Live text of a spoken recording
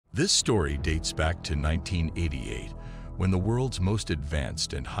This story dates back to 1988, when the world's most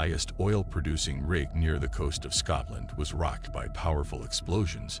advanced and highest oil-producing rig near the coast of Scotland was rocked by powerful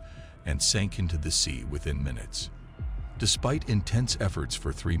explosions and sank into the sea within minutes. Despite intense efforts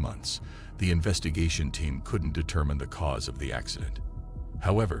for 3 months, the investigation team couldn't determine the cause of the accident.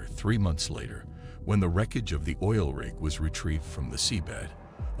 However, 3 months later, when the wreckage of the oil rig was retrieved from the seabed,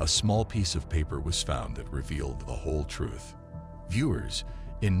 a small piece of paper was found that revealed the whole truth. Viewers,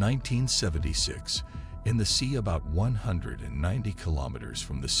 in 1976, in the sea about 190 kilometers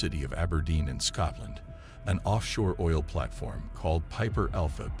from the city of Aberdeen in Scotland, an offshore oil platform called Piper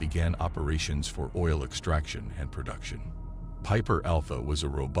Alpha began operations for oil extraction and production. Piper Alpha was a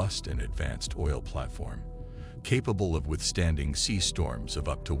robust and advanced oil platform, capable of withstanding sea storms of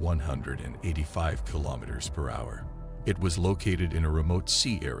up to 185 kilometers per hour. It was located in a remote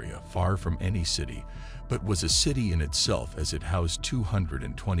sea area far from any city, but was a city in itself as it housed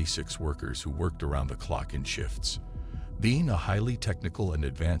 226 workers who worked around the clock in shifts. Being a highly technical and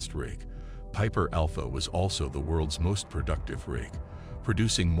advanced rig, Piper Alpha was also the world's most productive rig,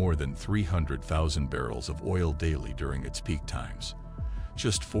 producing more than 300,000 barrels of oil daily during its peak times.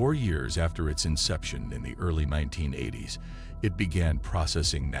 Just 4 years after its inception in the early 1980s, it began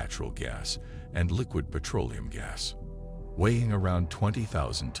processing natural gas and liquid petroleum gas. Weighing around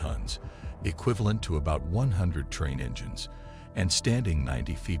 20,000 tons, equivalent to about 100 train engines, and standing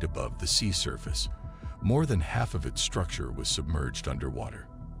 90 feet above the sea surface, more than half of its structure was submerged underwater.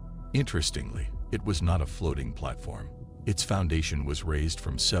 Interestingly, it was not a floating platform. Its foundation was raised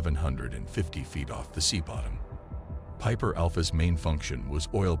from 750 feet off the sea bottom. Piper Alpha's main function was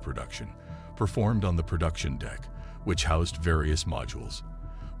oil production, performed on the production deck, which housed various modules.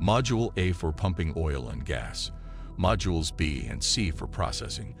 Module A for pumping oil and gas, Modules B and C for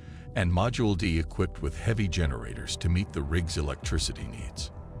processing, and Module D equipped with heavy generators to meet the rig's electricity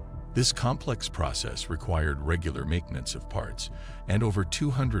needs. This complex process required regular maintenance of parts, and over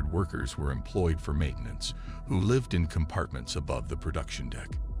 200 workers were employed for maintenance, who lived in compartments above the production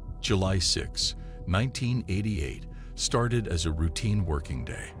deck. July 6, 1988, started as a routine working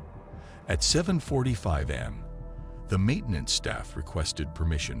day. At 7:45 a.m., the maintenance staff requested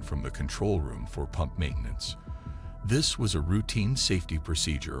permission from the control room for pump maintenance. This was a routine safety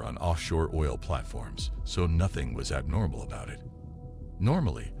procedure on offshore oil platforms, so nothing was abnormal about it.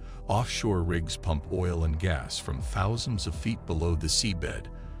 Normally, offshore rigs pump oil and gas from thousands of feet below the seabed,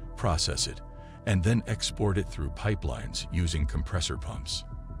 process it, and then export it through pipelines using compressor pumps.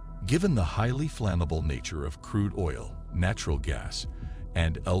 Given the highly flammable nature of crude oil, natural gas,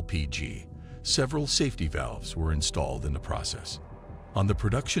 and LPG, several safety valves were installed in the process. On the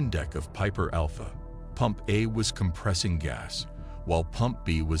production deck of Piper Alpha, Pump A was compressing gas, while Pump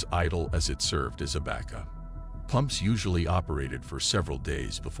B was idle as it served as a backup. Pumps usually operated for several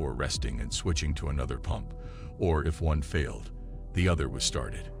days before resting and switching to another pump, or if one failed, the other was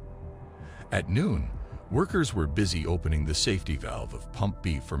started. At noon, workers were busy opening the safety valve of Pump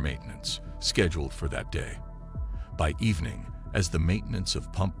B for maintenance, scheduled for that day. By evening, as the maintenance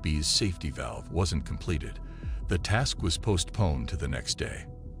of Pump B's safety valve wasn't completed, the task was postponed to the next day.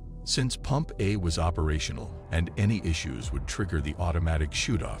 Since Pump A was operational and any issues would trigger the automatic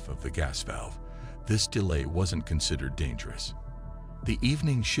shoot-off of the gas valve, this delay wasn't considered dangerous. The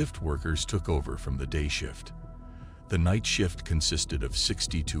evening shift workers took over from the day shift. The night shift consisted of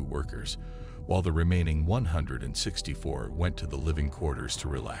 62 workers, while the remaining 164 went to the living quarters to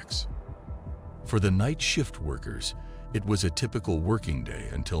relax. For the night shift workers, it was a typical working day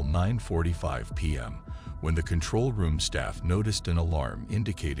until 9:45 p.m., when the control room staff noticed an alarm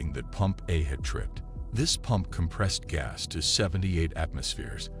indicating that Pump A had tripped. This pump compressed gas to 78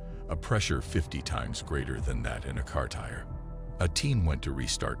 atmospheres, a pressure 50 times greater than that in a car tire. A team went to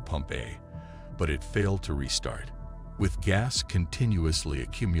restart Pump A, but it failed to restart. With gas continuously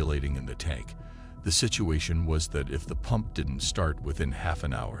accumulating in the tank, the situation was that if the pump didn't start within half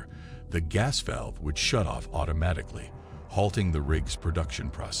an hour, the gas valve would shut off automatically, halting the rig's production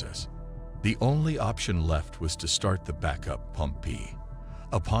process. The only option left was to start the backup Pump B.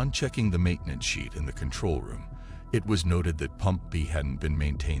 Upon checking the maintenance sheet in the control room, it was noted that Pump B hadn't been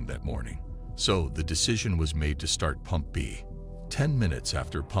maintained that morning. So the decision was made to start Pump B. 10 minutes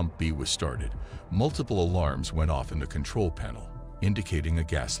after Pump B was started, multiple alarms went off in the control panel, indicating a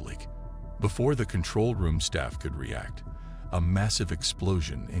gas leak. Before the control room staff could react, a massive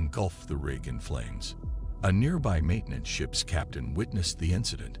explosion engulfed the rig in flames. A nearby maintenance ship's captain witnessed the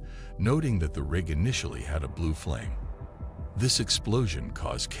incident, noting that the rig initially had a blue flame. This explosion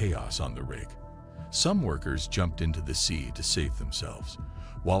caused chaos on the rig. Some workers jumped into the sea to save themselves,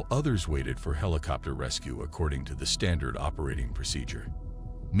 while others waited for helicopter rescue according to the standard operating procedure.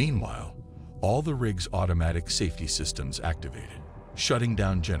 Meanwhile, all the rig's automatic safety systems activated, shutting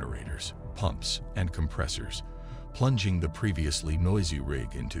down generators, pumps, and compressors, plunging the previously noisy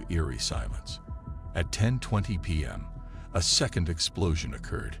rig into eerie silence. At 10:20 p.m., a second explosion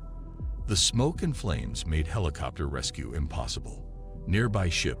occurred. The smoke and flames made helicopter rescue impossible. Nearby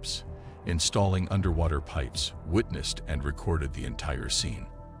ships, installing underwater pipes, witnessed and recorded the entire scene.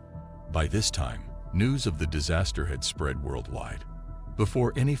 By this time, news of the disaster had spread worldwide.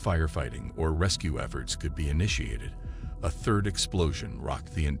 Before any firefighting or rescue efforts could be initiated, a third explosion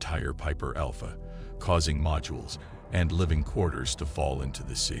rocked the entire Piper Alpha, causing modules and living quarters to fall into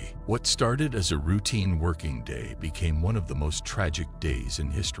the sea. What started as a routine working day became one of the most tragic days in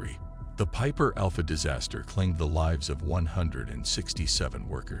history. The Piper Alpha disaster claimed the lives of 167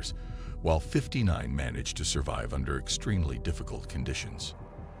 workers, while 59 managed to survive under extremely difficult conditions.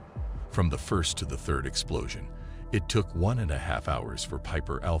 From the first to the third explosion, it took 1.5 hours for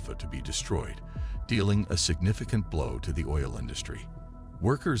Piper Alpha to be destroyed, dealing a significant blow to the oil industry.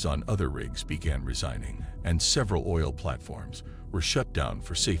 Workers on other rigs began resigning, and several oil platforms were shut down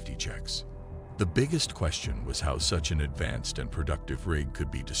for safety checks. The biggest question was how such an advanced and productive rig could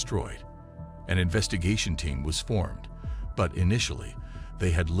be destroyed. An investigation team was formed, but initially,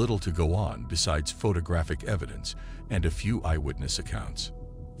 they had little to go on besides photographic evidence and a few eyewitness accounts.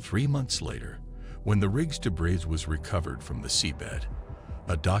 3 months later, when the rig's debris was recovered from the seabed,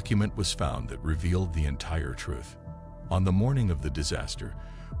 a document was found that revealed the entire truth. On the morning of the disaster,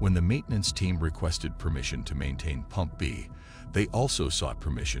 when the maintenance team requested permission to maintain Pump B, they also sought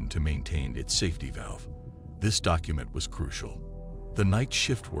permission to maintain its safety valve. This document was crucial. The night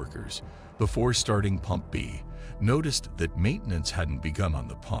shift workers, before starting Pump B, noticed that maintenance hadn't begun on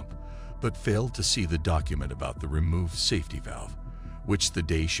the pump, but failed to see the document about the removed safety valve, which the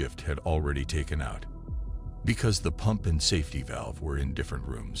day shift had already taken out. Because the pump and safety valve were in different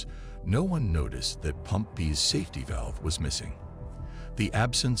rooms, no one noticed that Pump B's safety valve was missing. The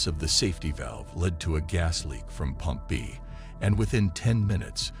absence of the safety valve led to a gas leak from Pump B, and within 10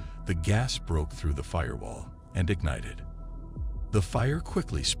 minutes, the gas broke through the firewall and ignited. The fire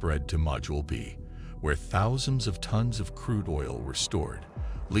quickly spread to Module B, where thousands of tons of crude oil were stored,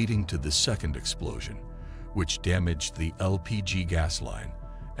 leading to the second explosion, which damaged the LPG gas line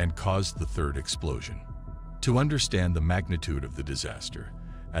and caused the third explosion. To understand the magnitude of the disaster,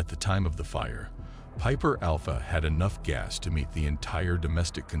 at the time of the fire, Piper Alpha had enough gas to meet the entire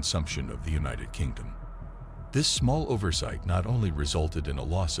domestic consumption of the United Kingdom. This small oversight not only resulted in a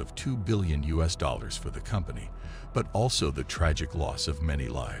loss of $2 billion for the company, but also the tragic loss of many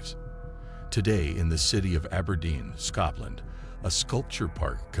lives. Today, in the city of Aberdeen, Scotland, a sculpture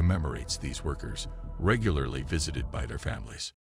park commemorates these workers, regularly visited by their families.